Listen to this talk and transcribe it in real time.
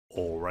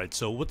Alright,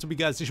 so what's up you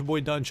guys, it's your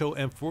boy Danchou,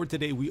 and for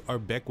today we are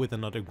back with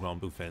another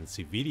Granblue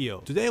Fantasy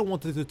video. Today I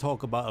wanted to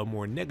talk about a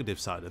more negative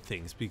side of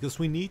things, because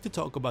we need to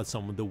talk about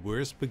some of the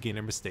worst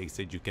beginner mistakes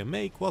that you can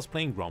make whilst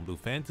playing Granblue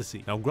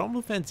Fantasy. Now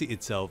Granblue Fantasy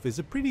itself is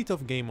a pretty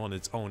tough game on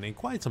its own in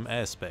quite some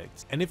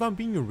aspects, and if I'm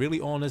being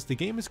really honest, the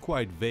game is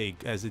quite vague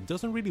as it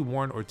doesn't really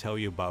warn or tell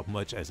you about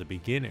much as a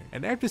beginner.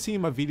 And after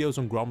seeing my videos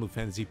on Granblue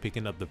Fantasy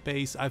picking up the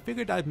pace, I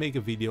figured I'd make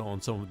a video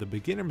on some of the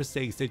beginner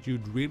mistakes that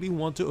you'd really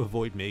want to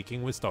avoid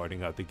making when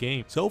starting out the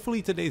game. So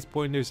hopefully today's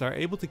pointers are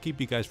able to keep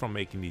you guys from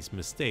making these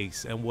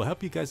mistakes and will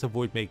help you guys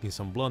avoid making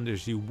some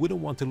blunders you wouldn't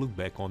want to look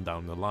back on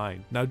down the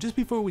line. Now just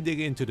before we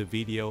dig into the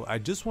video, I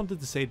just wanted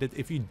to say that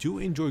if you do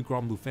enjoy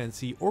Granblue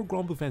Fantasy or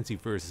Granblue Fantasy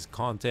Versus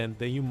content,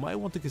 then you might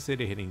want to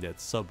consider hitting that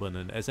sub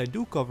button, as I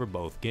do cover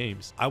both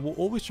games. I will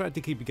always try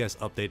to keep you guys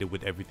updated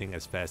with everything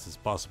as fast as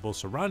possible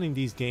surrounding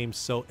these games,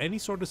 so any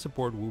sort of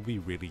support will be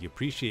really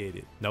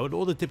appreciated. Now with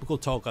all the typical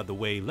talk out the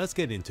way, let's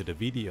get into the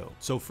video.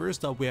 So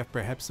first up, we have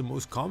perhaps the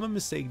most common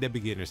mistake that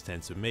beginners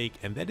tend to make,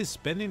 and that is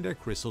spending their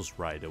crystals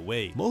right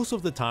away. Most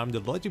of the time,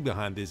 the logic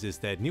behind this is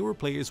that newer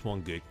players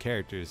want good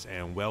characters,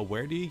 and well,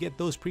 where do you get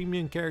those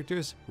premium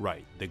characters?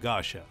 Right, the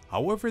gacha.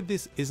 However,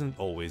 this isn't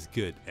always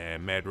good,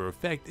 and matter of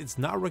fact, it's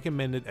not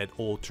recommended at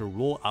all to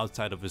roll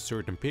outside of a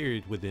certain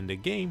period within the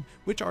game,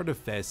 which are the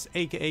fests,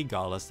 aka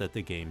galas, that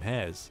the game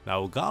has.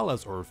 Now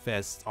galas or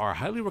fests are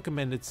highly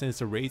recommended since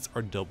the rates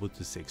are doubled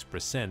to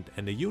 6%,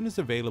 and the units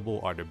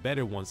available are the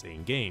better ones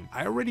in game.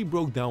 I already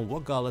broke down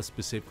what galas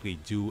specifically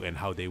do and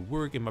how they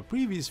work in my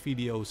previous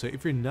video, so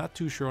if you're not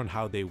too sure on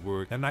how they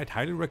work, then I'd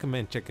highly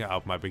recommend checking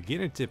out my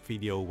beginner tip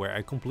video where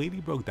I completely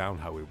broke down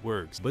how it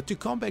works. But to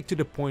come back to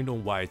the point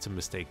on why it's a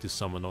mistake to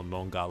summon on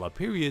non-gala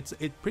periods,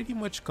 it pretty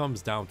much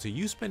comes down to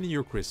you spending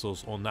your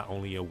crystals on not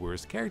only a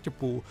worse character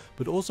pool,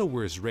 but also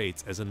worse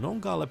rates, as a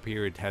non-gala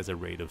period has a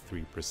rate of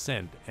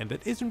 3%, and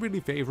that isn't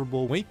really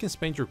favorable when you can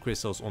spend your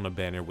crystals on a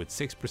banner with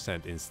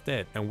 6%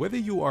 instead. And whether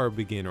you are a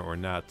beginner or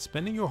not,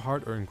 spending your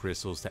hard-earned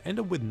crystals to end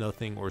up with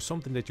nothing or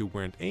something that you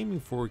weren't aiming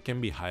for can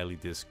be highly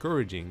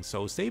discouraging,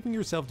 so saving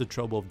yourself the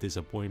trouble of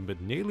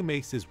disappointment nearly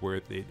makes this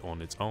worth it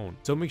on its own.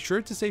 So make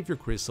sure to save your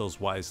crystals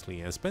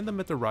wisely and spend them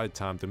at the right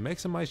time to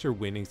maximize your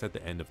winnings at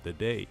the end of the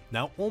day.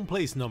 Now on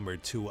place number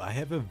 2, I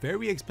have a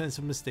very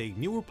expensive mistake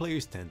newer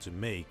players tend to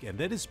make, and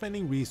that is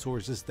spending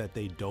resources that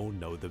they don't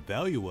know the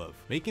value of,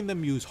 making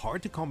them use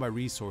hard to come by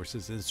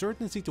resources in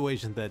certain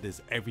situations that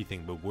is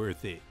everything but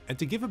worth it. And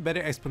to give a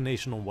better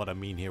explanation on what I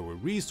mean here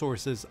with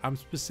resources, I'm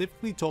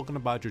specifically talking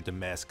about your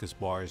Damascus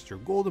bars, your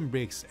golden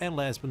bricks, and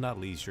last but not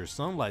least your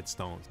sunlight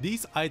stones.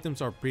 These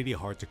items are pretty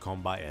hard to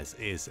come by as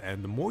is,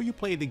 and the more you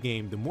play the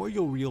game, the more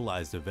you'll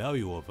realize the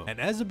value of them. And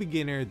as a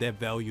beginner, that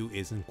value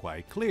isn't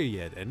quite clear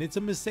yet, and it's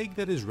a mistake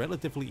that is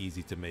relatively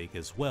easy to make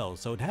as well,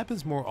 so it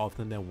happens more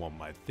often than one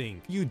might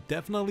think. You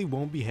definitely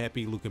won't be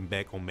happy looking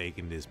back on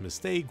making this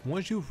mistake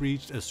once you've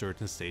reached a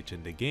certain stage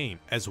in the game,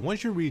 as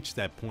once you reach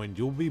that point,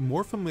 you'll be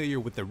more familiar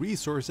with the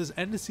resources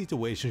and the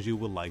situations you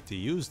would like to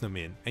use them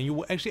in, and you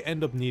will actually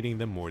end up needing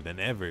them more than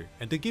ever.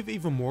 And to give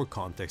even more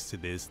context to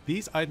this,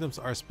 these items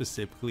are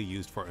specifically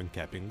used for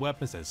uncapping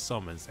weapons and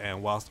summons,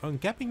 and whilst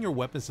uncapping your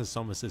weapons and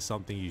summons is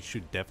something you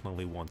should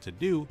definitely want to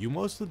do, you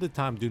most of the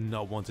time do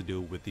not want to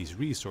do it with these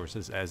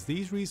resources, as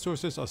these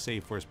resources are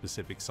saved for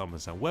specific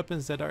summons and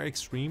weapons that are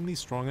extremely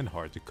strong and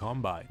hard to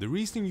come by. The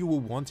reason you will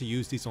want to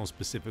use these on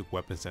specific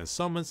weapons and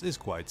summons is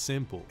quite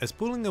simple, as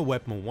pulling a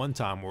weapon one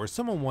time or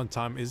summon one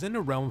time is in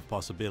the realm of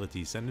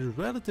possibilities and is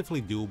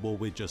relatively doable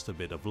with just a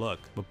bit of luck,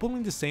 but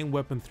pulling the same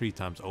weapon 3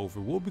 times over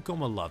will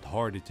become a lot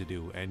harder to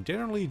do, and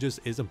generally just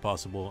isn't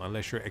possible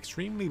unless you're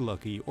extremely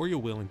lucky or you're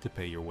willing to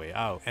pay your way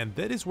out. And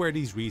that is where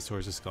these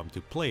resources come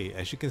to play,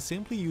 as you can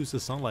simply use the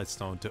sunlight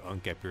stone to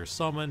uncap your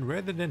summon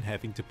rather than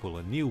having to pull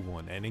a new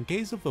one, and in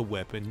case of a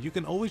weapon, you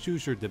can always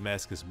use your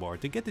Damascus bar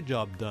to get the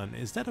job done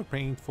instead of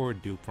praying for a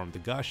dupe from the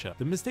gacha.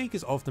 The mistake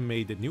is often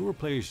made that newer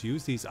players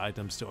use these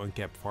items to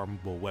uncap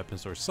farmable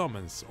weapons or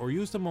summons, or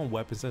use them on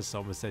weapons and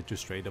summons that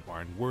just straight up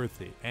aren't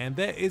worth it, and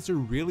that is a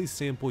really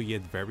simple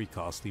yet very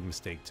costly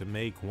mistake to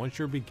make once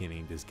you're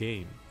beginning this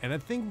game. And I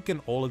think we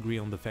can all agree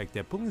on the fact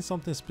that pulling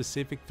something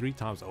specific 3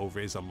 times over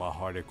is a lot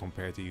harder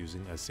compared to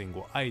using a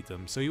single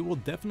item, so you will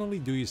definitely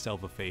do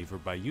yourself a favor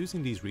by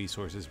using these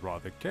resources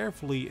rather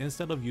carefully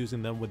instead of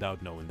using them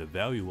without knowing the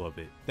value of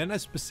it. Then I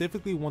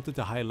specifically wanted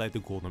to highlight the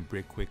golden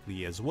brick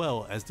quickly as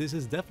well, as this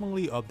is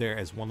definitely up there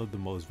as one of the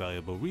most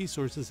valuable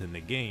resources in the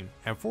game,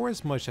 and for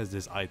as much as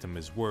this item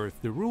is worth,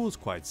 the rule is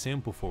quite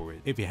simple for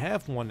it. If you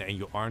have one and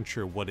you aren't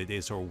sure what it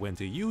is or when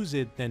to use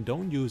it, then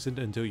don't use it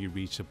until you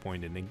reach the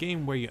point in the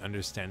game where you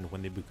understand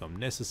when they become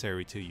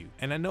necessary to you.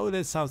 And I know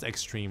that sounds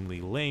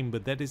extremely lame,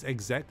 but that is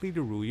exactly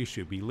the rule you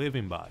should be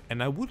living by.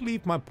 And I would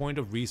leave my point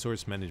of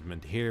resource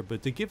management here,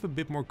 but to give a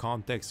bit more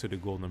context to the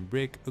golden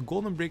brick, a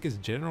golden brick is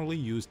generally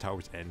used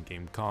towards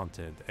endgame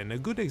content, and a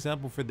good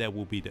example for that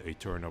will be the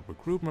eternal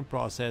recruitment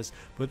process,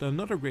 but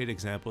another great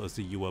example is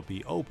the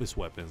ULB Opus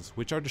weapons,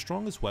 which are the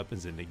strongest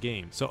weapons in the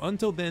game. So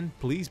until then,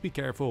 please be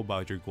careful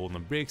about your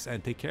golden bricks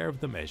and take care of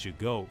them as you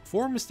go.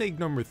 For mistake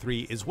number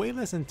 3 is way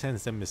less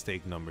intense than mistake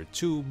mistake number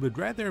 2, but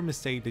rather a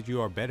mistake that you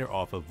are better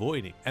off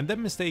avoiding. And that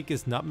mistake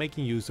is not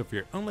making use of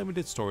your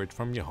unlimited storage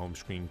from your home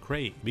screen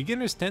crate.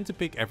 Beginners tend to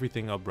pick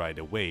everything up right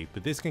away,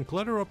 but this can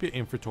clutter up your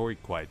inventory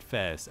quite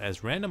fast,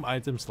 as random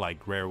items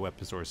like rare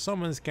weapons or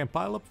summons can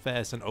pile up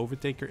fast and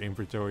overtake your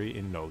inventory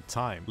in no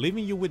time,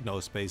 leaving you with no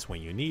space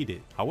when you need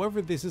it.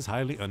 However, this is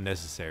highly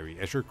unnecessary,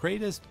 as your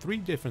crate has 3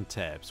 different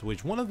tabs,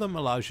 which one of them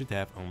allows you to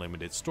have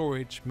unlimited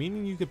storage,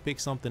 meaning you can pick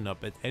something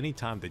up at any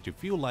time that you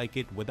feel like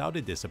it without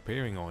it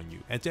disappearing on you.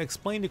 And to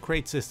explain the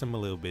crate system a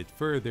little bit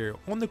further,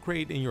 on the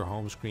crate in your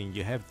home screen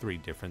you have 3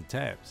 different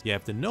tabs. You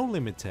have the no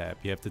limit tab,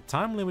 you have the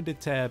time limited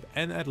tab,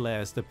 and at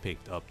last the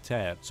picked up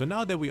tab. So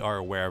now that we are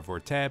aware of our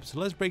tabs,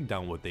 let's break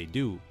down what they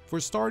do. For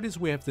starters,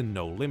 we have the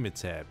no limit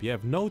tab. You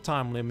have no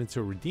time limit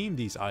to redeem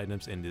these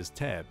items in this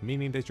tab,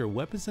 meaning that your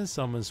weapons and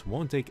summons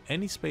won't take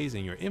any space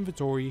in your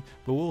inventory,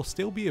 but will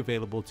still be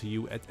available to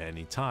you at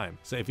any time.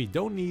 So if you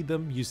don't need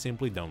them, you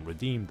simply don't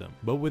redeem them.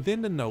 But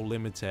within the no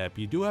limit tab,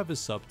 you do have a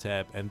sub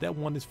tab, and that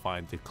one is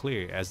fine to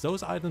clear, as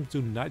those items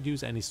do not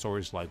use any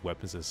storage like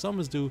weapons and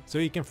summons do, so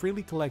you can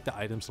freely collect the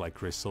items like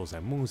crystals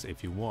and moons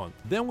if you want.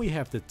 Then we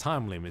have the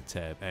time limit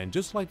tab, and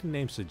just like the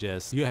name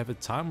suggests, you have a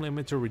time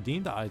limit to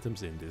redeem the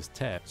items in this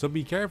tab. So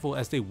be careful,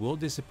 as they will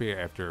disappear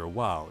after a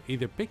while.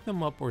 Either pick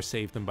them up or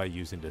save them by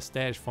using the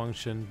stash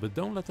function, but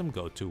don't let them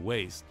go to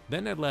waste.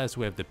 Then at last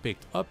we have the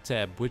picked up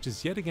tab, which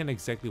is yet again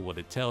exactly what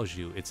it tells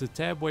you. It's a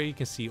tab where you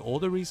can see all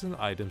the recent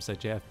items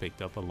that you have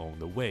picked up along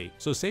the way.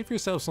 So save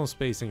yourself some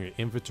space in your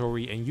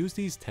inventory and use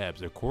these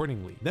tabs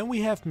accordingly. Then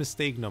we have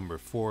mistake number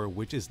 4,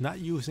 which is not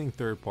using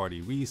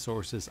third-party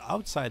resources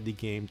outside the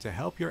game to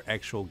help your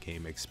actual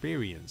game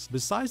experience.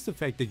 Besides the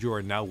fact that you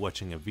are now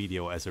watching a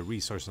video as a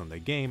resource on the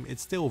game,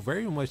 it's still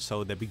very much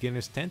so that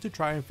beginners tend to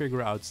try and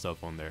figure out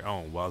stuff on their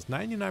own, whilst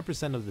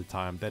 99% of the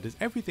time that is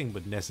everything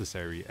but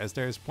necessary, as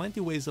there is plenty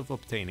ways of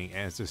obtaining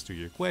answers to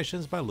your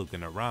questions by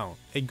looking around.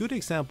 A good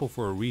example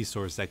for a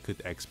resource that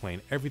could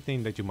explain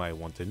everything that you might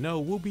want to know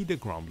will be the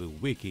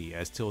Granblue wiki,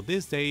 as till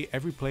this day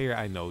every player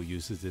I know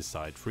uses this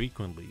site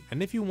frequently.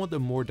 And if you want a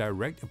more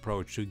direct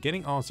approach to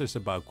getting answers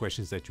about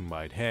questions that you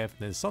might have,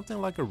 then something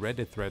like a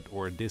Reddit thread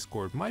or a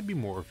Discord might be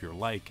more of your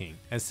liking.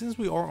 And since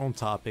we are on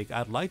topic,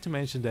 I'd like to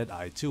mention that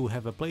I too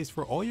have a place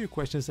for all your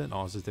questions and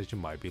answers that you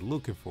might be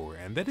looking for,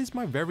 and that is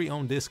my very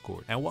own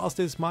Discord. And whilst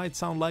this might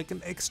sound like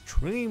an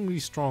extremely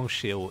strong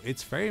shield,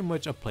 it's very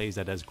much a place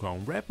that has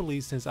grown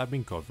rapidly since I've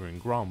been covering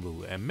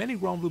Granblue, and many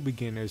Granblue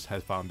beginners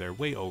have found their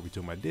way over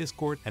to my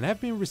Discord and have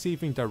been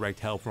receiving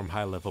direct help from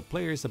high level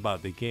players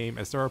about the game,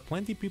 as there are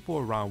plenty people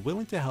around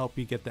willing to help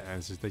you get the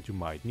answers that you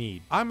might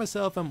need. I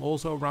myself am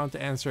also around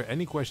to answer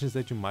any questions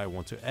that you might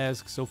want to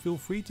ask, so feel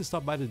free to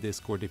stop by the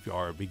Discord if you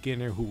are a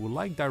beginner who would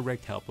like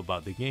direct help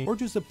about the game, or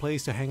just a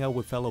place to hang out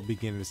with fellow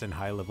beginners and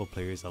high level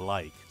players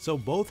alike. So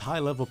both high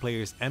level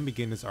players and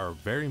beginners are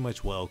very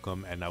much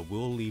welcome, and I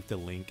will leave the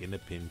link in the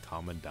pinned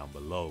comment down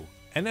below.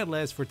 And at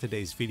last for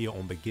today's video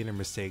on beginner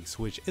mistakes,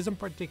 which isn't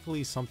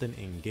particularly something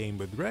in game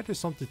but rather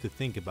something to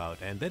think about,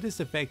 and that is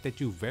the fact that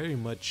you very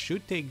much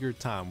should take your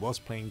time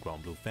whilst playing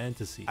Granblue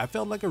Fantasy. I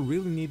felt like I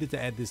really needed to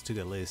add this to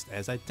the list,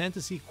 as I tend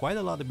to see quite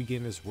a lot of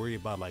beginners worry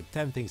about like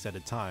 10 things at a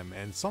time,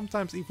 and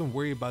sometimes even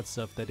worry about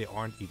stuff that they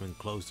aren't even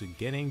close to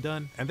getting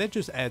done, and that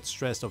just adds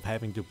stress of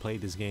having to play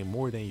this game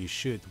more than you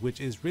should, which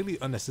is really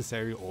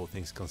unnecessary all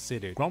things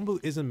considered.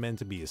 Granblue isn't meant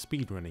to be a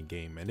speedrunning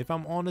game, and if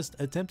I'm honest,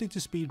 attempting to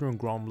speedrun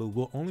Granblue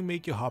will only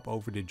make you hop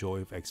over the joy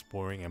of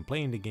exploring and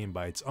playing the game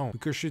by its own,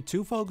 because you're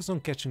too focused on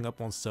catching up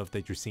on stuff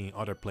that you're seeing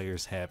other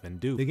players have and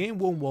do. The game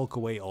won't walk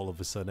away all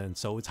of a sudden,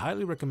 so it's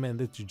highly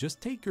recommended to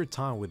just take your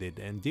time with it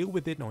and deal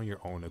with it on your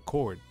own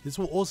accord. This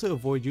will also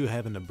avoid you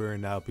having a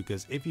burnout,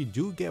 because if you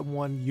do get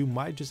one, you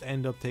might just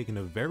end up taking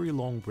a very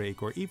long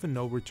break or even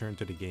no return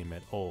to the game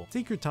at all.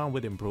 Take your time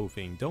with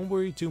improving, don't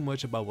worry too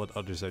much about what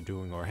others are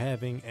doing or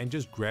having, and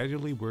just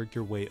gradually work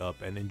your way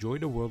up and enjoy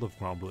the world of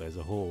Granblue as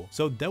a whole.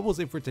 So that was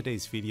it for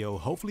today's video.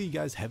 Hopefully you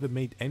guys haven't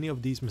made any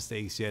of these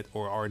mistakes yet,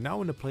 or are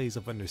now in a place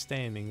of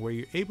understanding where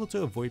you're able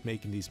to avoid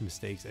making these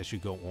mistakes as you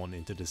go on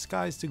into the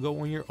skies to go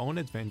on your own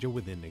adventure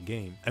within the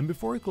game. And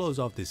before I close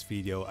off this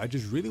video, I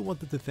just really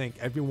wanted to thank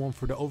everyone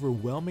for the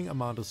overwhelming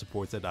amount of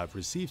support that I've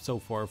received so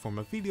far for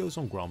my videos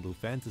on Granblue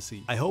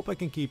Fantasy. I hope I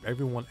can keep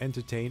everyone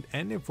entertained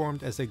and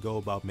informed as I go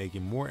about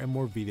making more and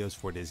more videos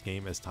for this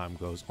game as time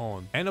goes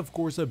on. And of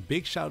course, a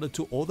big shout out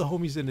to all the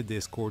homies in the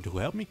Discord who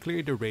helped me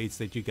clear the raids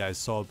that you guys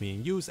saw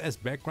being used as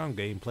background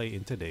gameplay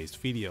in today's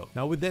video.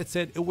 Now with that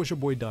said, it was your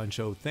boy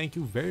Danchou. Thank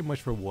you very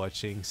much for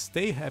watching.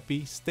 Stay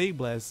happy, stay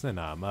blessed, and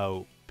I'm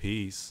out.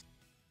 Peace.